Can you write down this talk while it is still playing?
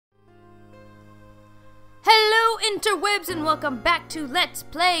interwebs, and welcome back to Let's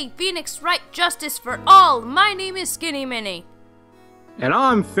Play Phoenix Wright Justice for All. My name is Skinny Minnie. And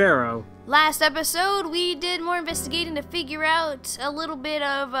I'm Pharaoh. Last episode, we did more investigating to figure out a little bit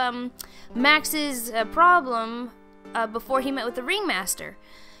of Max's problem before he met with the Ringmaster.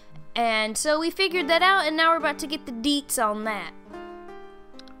 And so we figured that out, and now we're about to get the deets on that.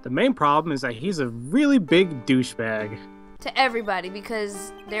 The main problem is that he's a really big douchebag. To everybody,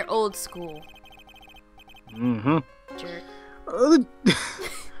 because they're old school. Mm-hmm. Jerk.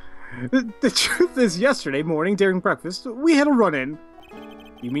 The truth is, yesterday morning during breakfast, we had a run-in.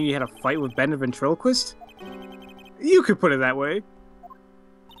 You mean you had a fight with Ben the ventriloquist? You could put it that way.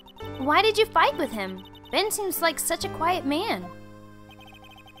 Why did you fight with him? Ben seems like such a quiet man.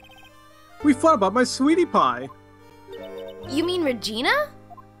 We fought about my sweetie pie. You mean Regina?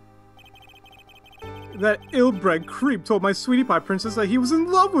 That ill-bred creep told my sweetie pie princess that he was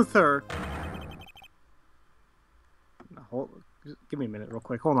in love with her. Give me a minute real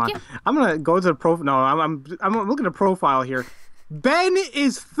quick. Hold on. Yeah. I'm gonna go to the profile. No, I'm looking at the profile here. Ben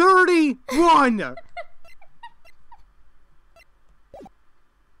is 31.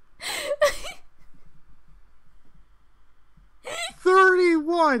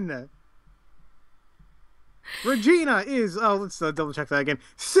 31. Regina is, let's double check that again.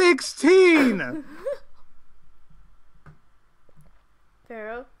 16.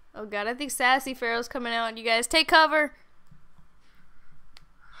 Pharaoh? Oh god, I think Sassy Pharaoh's coming out. You guys take cover.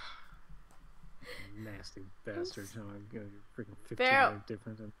 Nasty bastard. Freaking 15 Pharaoh.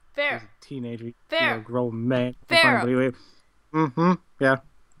 Different than Pharaoh. a teenager. Pharaoh. Grown man. Pharaoh. Mm-hmm. Yeah.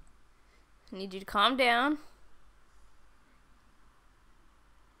 I need you to calm down.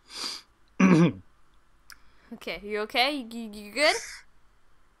 Okay, you okay? You good?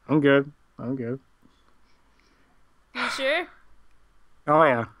 I'm good. I'm good. You sure? Oh,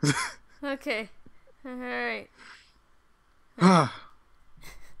 yeah. Okay. Alright.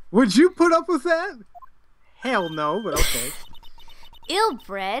 Would you put up with that? Hell no, but okay.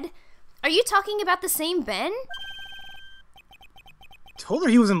 Ill-bred? Are you talking about the same Ben? Told her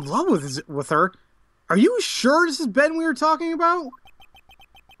he was in love with her. Are you sure this is Ben we were talking about?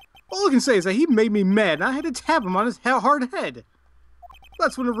 All I can say is that he made me mad, and I had to tap him on his hard head.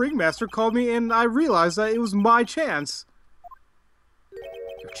 That's when the Ringmaster called me, and I realized that it was my chance.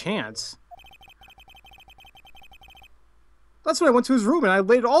 Your chance? That's when I went to his room, and I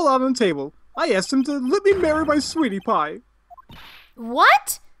laid it all out on the table. I asked him to let me marry my sweetie pie.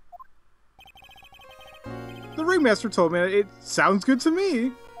 What? The Ringmaster told me that it sounds good to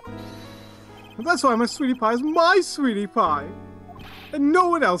me. And that's why my sweetie pie is my sweetie pie. And no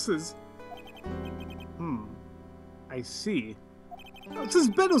one else's. I see. Since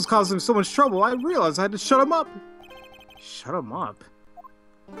Ben was causing him so much trouble, I realized I had to shut him up. Shut him up?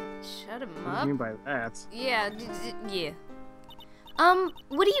 Shut him What up? do you mean by that? Yeah, yeah.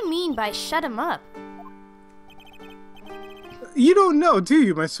 What do you mean by shut him up? You don't know, do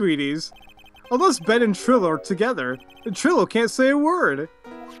you, my sweeties? Unless Ben and Trilo are together, Trilo can't say a word.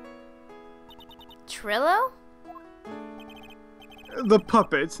 Trilo? The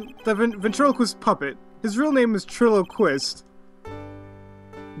puppet. The ventriloquist puppet. His real name is Triloquist.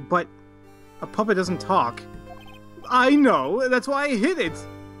 But a puppet doesn't talk. I know, that's why I hid it.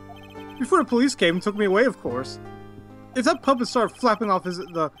 Before the police came and took me away, of course. If that puppet started flapping off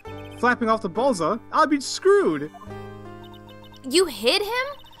the balsa, I'd be screwed. You hid him?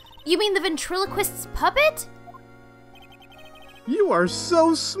 You mean the ventriloquist's puppet? You are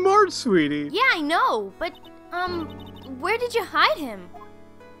so smart, sweetie. Yeah, I know, but, where did you hide him?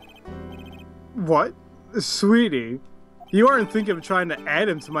 What? Sweetie, you aren't thinking of trying to add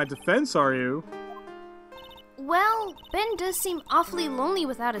him to my defense, are you? Well, Ben does seem awfully lonely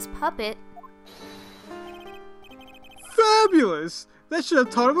without his puppet. Fabulous! That should have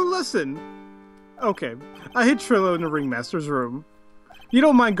taught him a lesson. Okay, I hid Trilo in the Ringmaster's room. You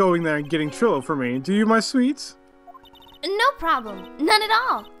don't mind going there and getting Trilo for me, do you, my sweets? No problem. None at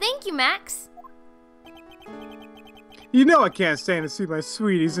all. Thank you, Max. You know I can't stand to see my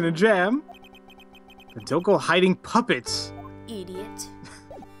sweeties in a jam. But don't go hiding puppets. Idiot.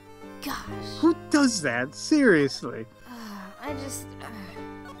 Gosh. Who does that? Seriously.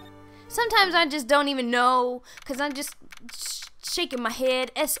 Sometimes I just don't even know, because I'm just shaking my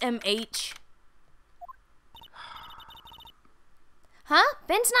head. SMH. Huh?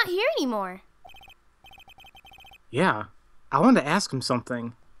 Ben's not here anymore. Yeah. I wanted to ask him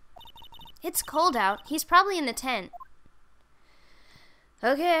something. It's cold out. He's probably in the tent.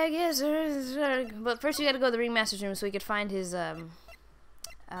 Okay, I guess. But first we gotta go to the Ringmaster's room so we could find his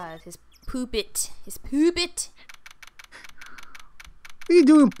poopit. His poopit. What are you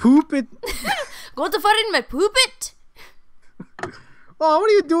doing, poop it? Going to fart in my poopit? Oh,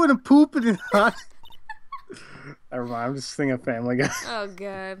 what are you doing and pooping in hot? Never mind, I'm just thinking of Family Guy. Oh,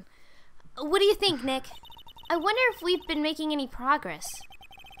 God. What do you think, Nick? I wonder if we've been making any progress.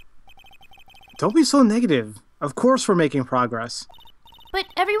 Don't be so negative. Of course we're making progress. But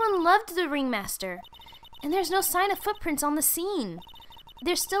everyone loved the Ringmaster. And there's no sign of footprints on the scene.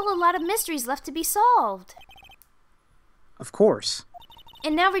 There's still a lot of mysteries left to be solved. Of course.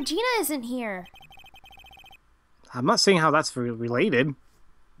 And now Regina isn't here. I'm not saying how that's related.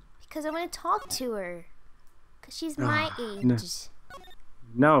 Because I want to talk to her. Because she's my age.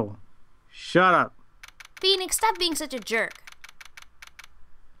 No. Shut up. Phoenix, stop being such a jerk.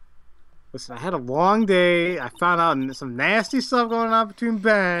 Listen, I had a long day. I found out some nasty stuff going on between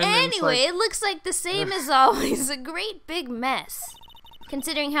Ben. Anyway, it looks like the same as always. A great big mess.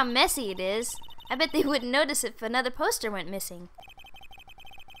 Considering how messy it is, I bet they wouldn't notice if another poster went missing.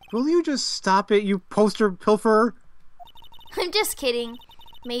 Will you just stop it, you poster pilferer? I'm just kidding.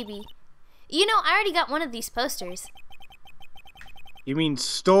 Maybe. You know, I already got one of these posters. You mean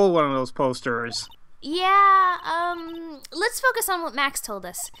stole one of those posters? Yeah, let's focus on what Max told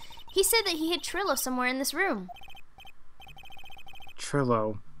us. He said that he hid Trilo somewhere in this room.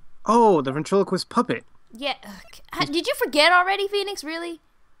 Trilo. Oh, the ventriloquist puppet. Yeah. Did you forget already, Phoenix? Really?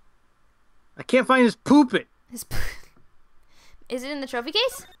 I can't find his poopet. Is it in the trophy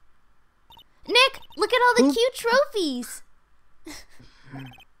case? Nick, look at all the cute trophies.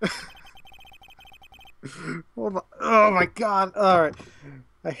 Oh my god. Alright.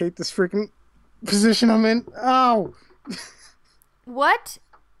 I hate this freaking position I'm in. Ow. What?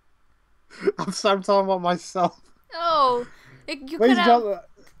 I'm talking about myself. Oh. You could have...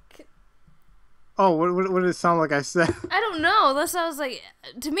 Oh, what did it sound like I said? I don't know. That's what I was like.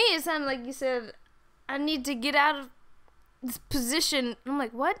 To me, it sounded like you said, I need to get out of this position. I'm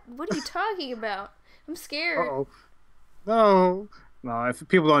like, what? What are you talking about? I'm scared. Uh-oh. No. No, if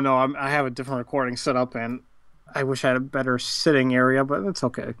people don't know, I have a different recording set up, and I wish I had a better sitting area, but it's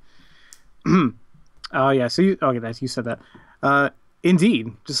okay. Oh, yeah, so you said that.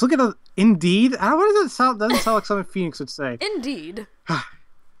 Indeed. Just look at Indeed? What does that sound? Doesn't sound like something Phoenix would say. Indeed.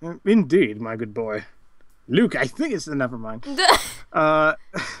 Indeed, my good boy. Luke, I think it's... Never mind. Just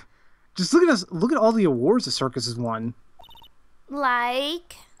look at us. Look at all the awards the circus has won.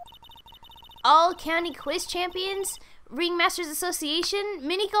 Like... All County Quiz Champions... Ringmasters Association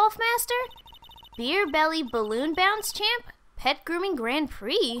Mini Golf Master, Beer Belly Balloon Bounce Champ, Pet Grooming Grand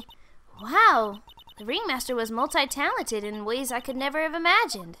Prix. Wow, the Ringmaster was multi-talented in ways I could never have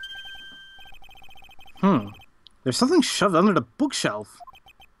imagined. There's something shoved under the bookshelf.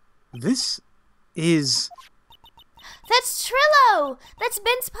 This is... That's Trilo! That's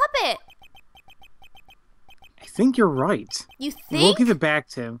Ben's puppet! I think you're right. You think? We'll give it back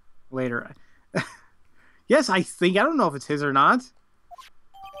to him later. Yes, I think. I don't know if it's his or not.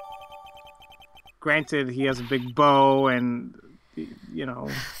 Granted, he has a big bow and, you know...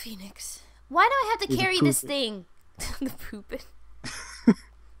 Phoenix. Why do I have to carry this thing? The poopin'.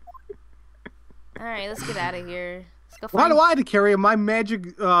 Alright, let's get out of here. Let's go find... Why do I have to carry my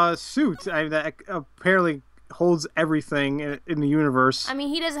magic suit that apparently holds everything in the universe? I mean,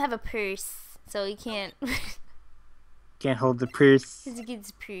 he doesn't have a purse, so he can't... Can't hold the purse. He gets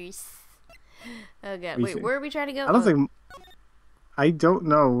a purse. Oh god, wait, where are we trying to go? I don't think... I don't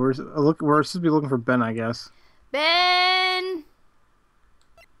know. We're supposed to be looking for Ben, I guess. Ben!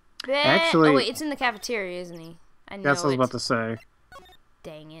 Ben! Actually... Oh wait, it's in the cafeteria, isn't he? I know that's what I was about to say.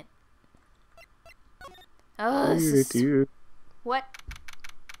 Dang it. Oh, this is... What?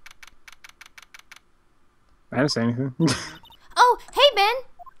 I didn't say anything. Oh, hey Ben!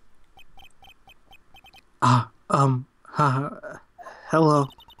 Hello.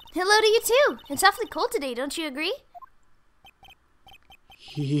 Hello to you too. It's awfully cold today, don't you agree?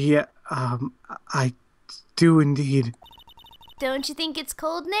 Yeah, I do indeed. Don't you think it's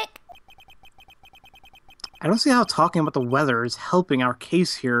cold, Nick? I don't see how talking about the weather is helping our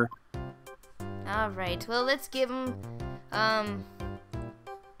case here. Alright, well let's give him, can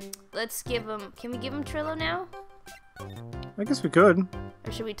we give him Trilo now? I guess we could.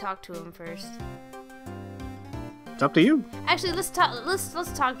 Or should we talk to him first? It's up to you. Actually, let's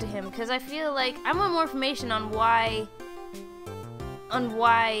talk to him, because I feel like I want more information on why...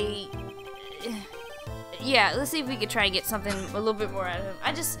 Yeah, let's see if we could try and get something a little bit more out of him.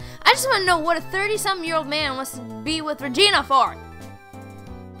 I just want to know what a 30-something-year-old man wants to be with Regina for.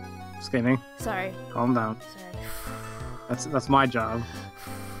 Skinny. Sorry. Calm down. Sorry. That's my job.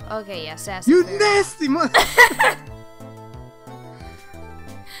 Okay, yeah, sassy. You nasty mother.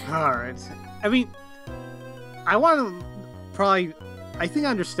 All right. I mean, I want to probably I think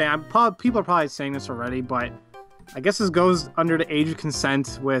I understand. People are probably saying this already, but I guess this goes under the age of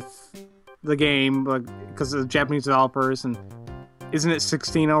consent with the game, because of the Japanese developers, and isn't it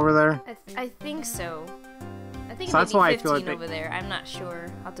 16 over there? I think so. I think So it that's might why be I feel 15 like over there. I'm not sure.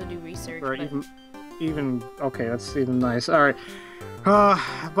 I'll have to do research. Or but... even okay, that's even nice. All right,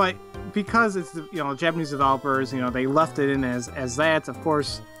 but because it's the Japanese developers, they left it in as that. Of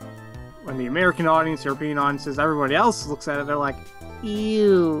course, when the American audience, European audiences, everybody else looks at it, they're like,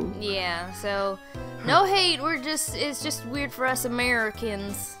 ew. Yeah. So, no hate. It's just weird for us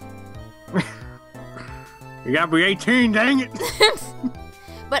Americans. You gotta be 18, dang it.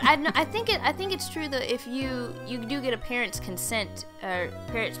 But I think it's true that if you do get a parent's consent or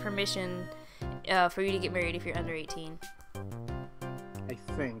parent's permission for you to get married if you're under 18.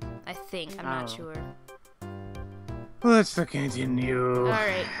 I think. I'm not sure. Let's continue. All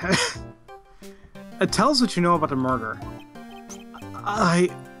right. Tell us what you know about the murder.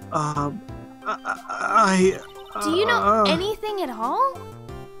 Do you know anything at all?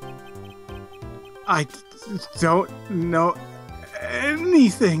 I don't know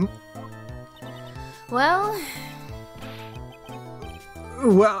anything. Well,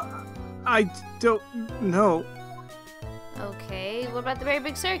 I don't know. Okay, what about the very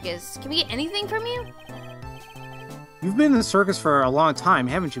big circus? Can we get anything from you? You've been in the circus for a long time,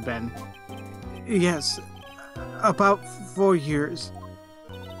 haven't you, Ben? Yes, about 4 years.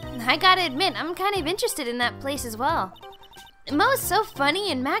 I gotta admit, I'm kind of interested in that place as well. Mo's so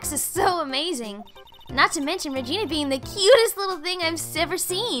funny and Max is so amazing. Not to mention Regina being the cutest little thing I've ever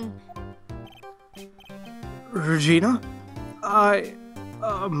seen. Regina? I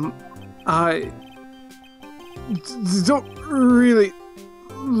don't really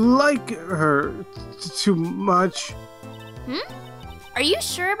like her too much. Are you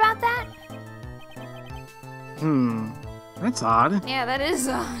sure about that? That's odd. Yeah, that is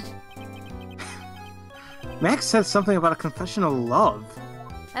odd. Max said something about a confession of love.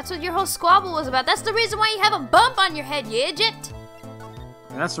 That's what your whole squabble was about. That's the reason why you have a bump on your head, you idiot.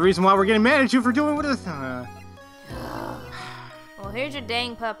 And that's the reason why we're getting mad at you for doing what it. Well, here's your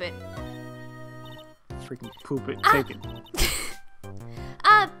dang puppet. Freaking poop it. Take it.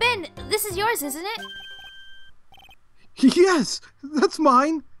 Ben, this is yours, isn't it? Yes, that's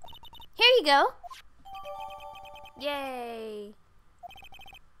mine. Here you go. Yay.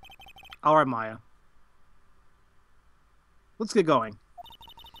 All right, Maya. Let's get going.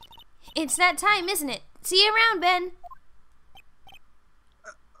 It's that time, isn't it? See you around, Ben.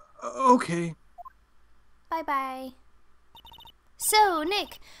 Okay. Bye-bye. So,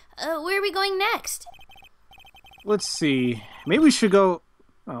 Nick, where are we going next? Let's see. Maybe we should go...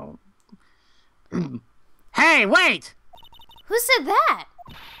 Oh. Hey, wait! Who said that?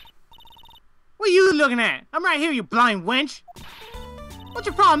 What are you looking at? I'm right here, you blind wench. What's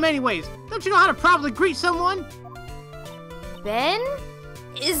your problem anyways? Don't you know how to properly greet someone? Ben?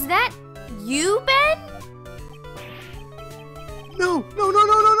 Is that you, Ben? No.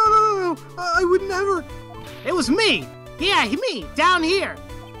 I would never. It was me. Yeah, me, down here.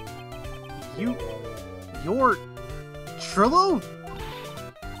 You're Trilo?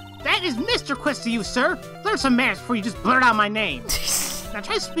 That is Mr. Quest to you, sir. Learn some manners before you just blurt out my name. Now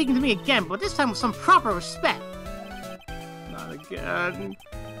try speaking to me again, but this time with some proper respect. Not again.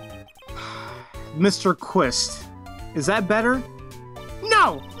 Mr. Quist. Is that better?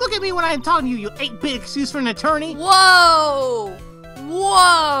 No! Look at me when I'm talking to you, you 8-bit excuse for an attorney! Whoa!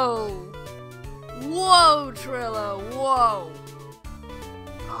 Whoa! Whoa, Trilo, whoa!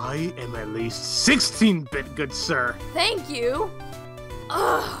 I am at least 16-bit, good sir. Thank you!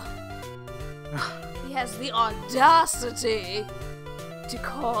 Ugh! He has the audacity to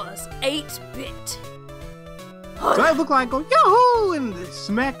call us 8-bit. Do I look like I go, yahoo, and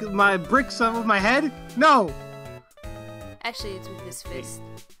smack my bricks over my head? No! Actually, it's with his fist.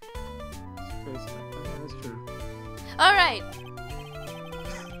 That's true. Alright.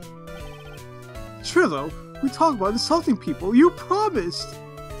 Trilo, we talked about insulting people. You promised.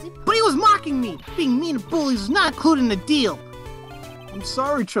 But he was mocking me. Being mean to bullies was not included in the deal. I'm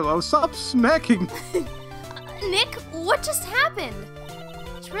sorry, Trilo. Stop smacking. Nick, what just happened?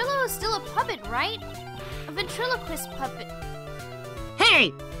 Trilo is still a puppet, right? A ventriloquist puppet.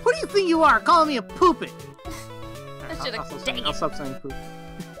 Hey, who do you think you are calling me a poopet? I'll stop saying poop.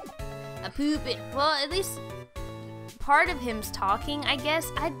 A poopet. Well, at least part of him's talking, I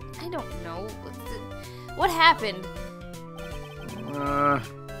guess. I don't know. What happened?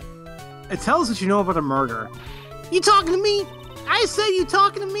 It tells us what you know about the murder. You talking to me? I said you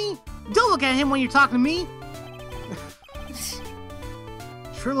talking to me? Don't look at him when you're talking to me.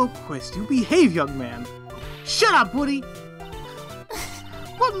 Trilo Quist, you behave, young man. Shut up, Woody.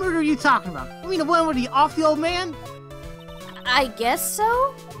 What murder are you talking about? You mean the one where he offed the old man? I guess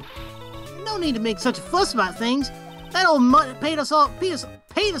so? No need to make such a fuss about things. That old mutt paid us all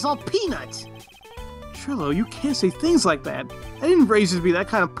peanuts. Trilo, you can't say things like that. I didn't raise you to be that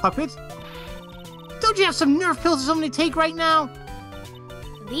kind of puppet. Don't you have some nerve pills or something to take right now?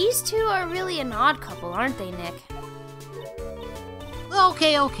 These two are really an odd couple, aren't they, Nick?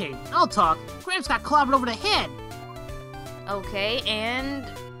 Okay, I'll talk. Gramps got clobbered over the head. Okay,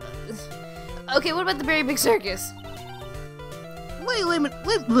 and... Okay, what about the very big circus? Wait a minute.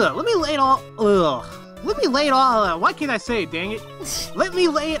 Let me lay it all... Let me lay it all... Why can't I say it, dang it? Let me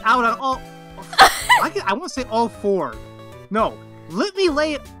lay it out on all... I want to say all four. No, let me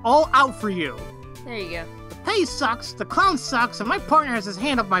lay it all out for you. There you go. The pay sucks, the clown sucks, and my partner has his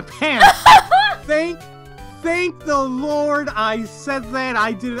hand up my pants. Thank the Lord I said that.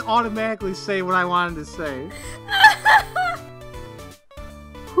 I didn't automatically say what I wanted to say.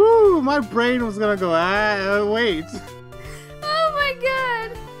 Whew, my brain was gonna go, wait. Oh my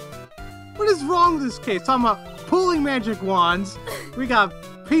god. What is wrong with this case? Talking about pulling magic wands. We got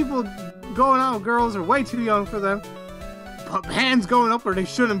people going out with girls who are way too young for them. But hands going up where they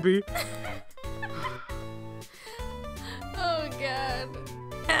shouldn't be. Oh god.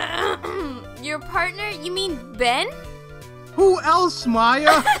 Your partner? You mean Ben? Who else,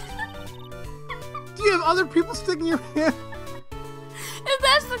 Maya? Do you have other people sticking your hand? If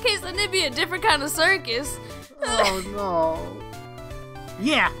that's the case, then it'd be a different kind of circus. Oh no.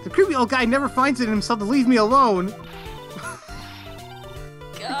 Yeah, the creepy old guy never finds it in himself to leave me alone.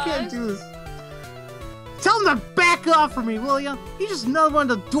 I can't do this. Tell him to back off from me, will ya? He's just another one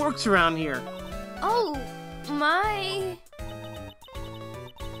of the dorks around here. Oh, my.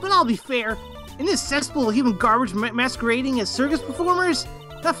 But I'll be fair. In this cesspool of human garbage masquerading as circus performers,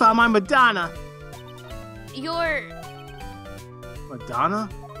 I found my Madonna. Your... Madonna?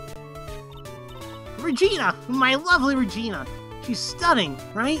 Regina! My lovely Regina. She's stunning,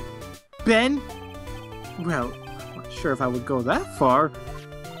 right? Ben? Well, I'm not sure if I would go that far.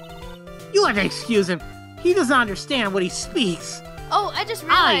 You have to excuse him. He doesn't understand what he speaks. Oh, I just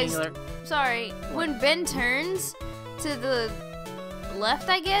realized. Sorry. When Ben turns to the left,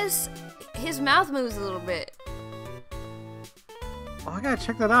 I guess, his mouth moves a little bit. Oh, I gotta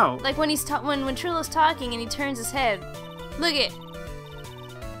check that out. Like when he's when Trilo's talking and he turns his head. Look it.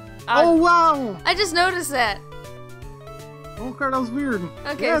 Oh wow! I just noticed that. Oh crap, that was weird.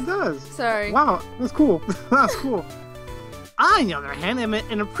 Okay. Yeah, it does. Sorry. Wow, that's cool. That's cool. I, on the other hand, am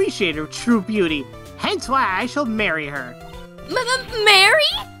an appreciator of true beauty. Hence why I shall marry her. Mary?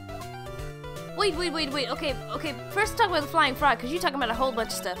 Wait. Okay. First talk about the flying frog, because you're talking about a whole bunch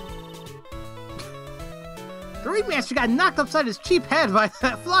of stuff. The ringmaster got knocked upside his cheap head by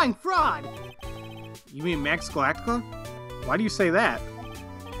that flying fraud. You mean Max Galactica? Why do you say that?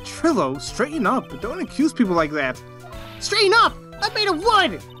 Trilo, straighten up, but don't accuse people like that. Straighten up! I made of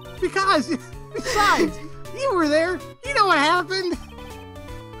wood! Because, besides, you were there. You know what happened.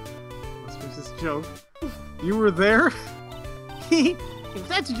 What's this joke? You were there?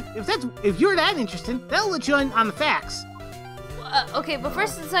 if you're that interested, that'll let you in on the facts. Okay, but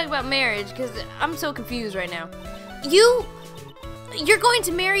first let's talk about marriage, because I'm so confused right now. You're going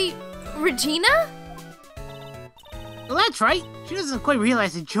to marry Regina? Well, that's right. She doesn't quite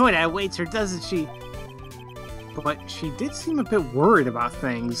realize the joy that awaits her, doesn't she? But she did seem a bit worried about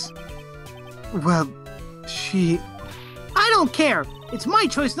things. Well, I don't care. It's my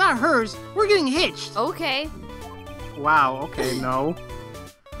choice, not hers. We're getting hitched. Okay. Wow, okay, no.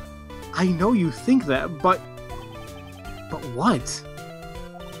 I know you think that, but what?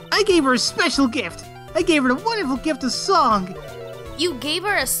 I gave her a special gift. I gave her the wonderful gift of song. You gave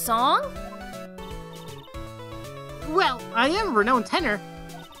her a song? Well, I am a renowned tenor.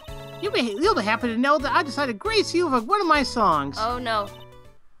 You'll be happy to know that I decided to grace you with one of my songs. Oh, no.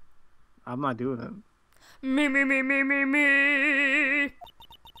 I'm not doing it. Me.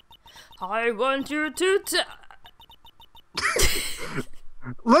 I want you to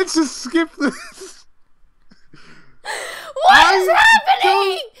Let's just skip this. What is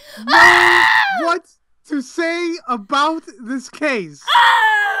happening? Don't know what to say about this case.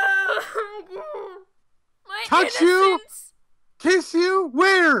 My Touch innocence. you? Kiss you?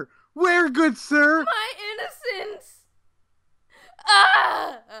 Where? Where, good sir? My innocence.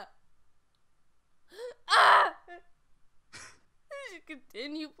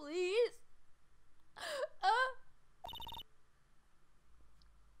 Continue, please.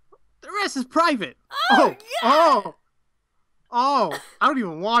 The rest is private. Oh, God. Oh, I don't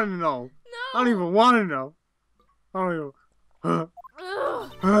even want to know. No. I don't even want to know. I don't even.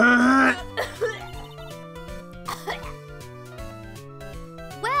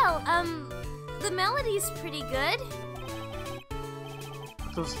 well. The melody's pretty good.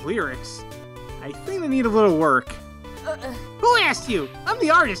 Those lyrics, I think they need a little work. Who asked you? I'm the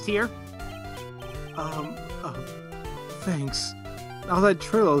artist here. Thanks. Now that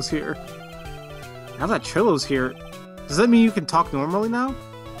Trilo's here. Does that mean you can talk normally now?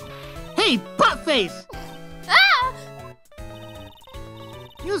 Hey, buttface! Ah!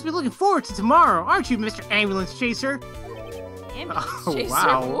 You must be looking forward to tomorrow, aren't you, Mr. Ambulance Chaser? Ambulance Oh, chaser,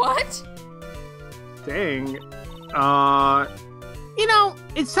 wow. what? Dang. You know,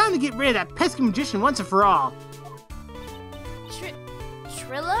 it's time to get rid of that pesky magician once and for all.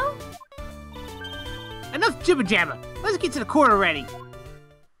 Trilo? Enough jibber jabber. Let's get to the court already.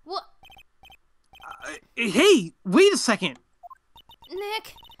 What? Hey, wait a second.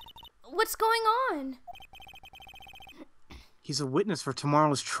 Nick, what's going on? He's a witness for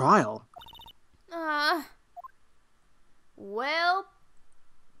tomorrow's trial. Well,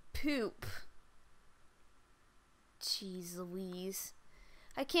 poop. Jeez Louise.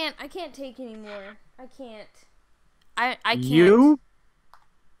 I can't take anymore. I can't. I can't. You?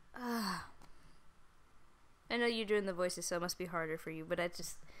 I know you're doing the voices, so it must be harder for you, but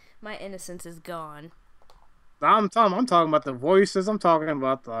my innocence is gone. I'm talking about the voices. I'm talking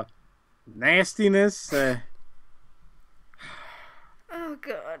about the nastiness. Oh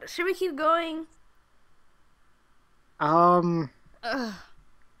God, should we keep going? We're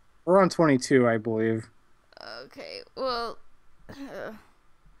on 22, I believe. Okay, well,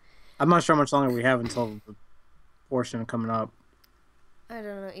 I'm not sure how much longer we have until the portion coming up. I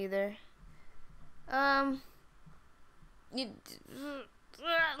don't know either.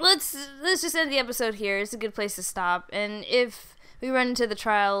 Let's just end the episode here. It's a good place to stop. And if we run into the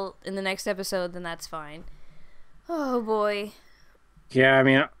trial in the next episode, then that's fine. Oh boy. Yeah, I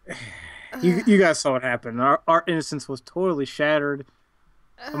mean, you guys saw what happened. Our innocence was totally shattered.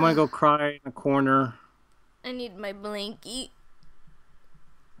 I'm gonna go cry in a corner, I need my blankie.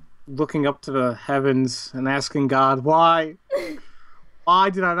 looking up to the heavens and asking God, why? Why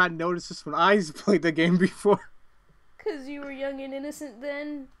did I not notice this when I played the game before? 'Cause you were young and innocent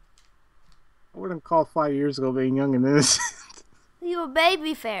then. I wouldn't call 5 years ago being young and innocent. You were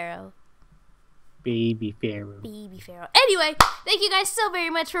baby Pharaoh. Baby Pharaoh. Baby Pharaoh. Anyway, thank you guys so very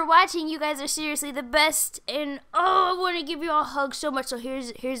much for watching. You guys are seriously the best, and I want to give you all a hug so much. So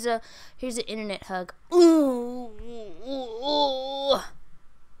here's an internet hug. Ooh, ooh.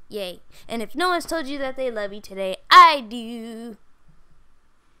 Yay! And if no one's told you that they love you today, I do.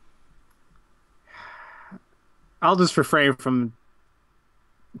 I'll just refrain from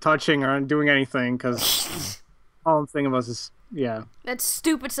touching or doing anything because all I'm thinking about is, yeah. That's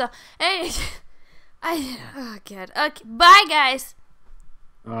stupid stuff. Hey, oh God. Okay, bye guys.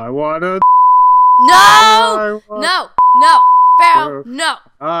 I wanna. No, no, Pharaoh, no.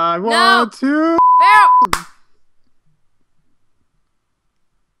 I want to.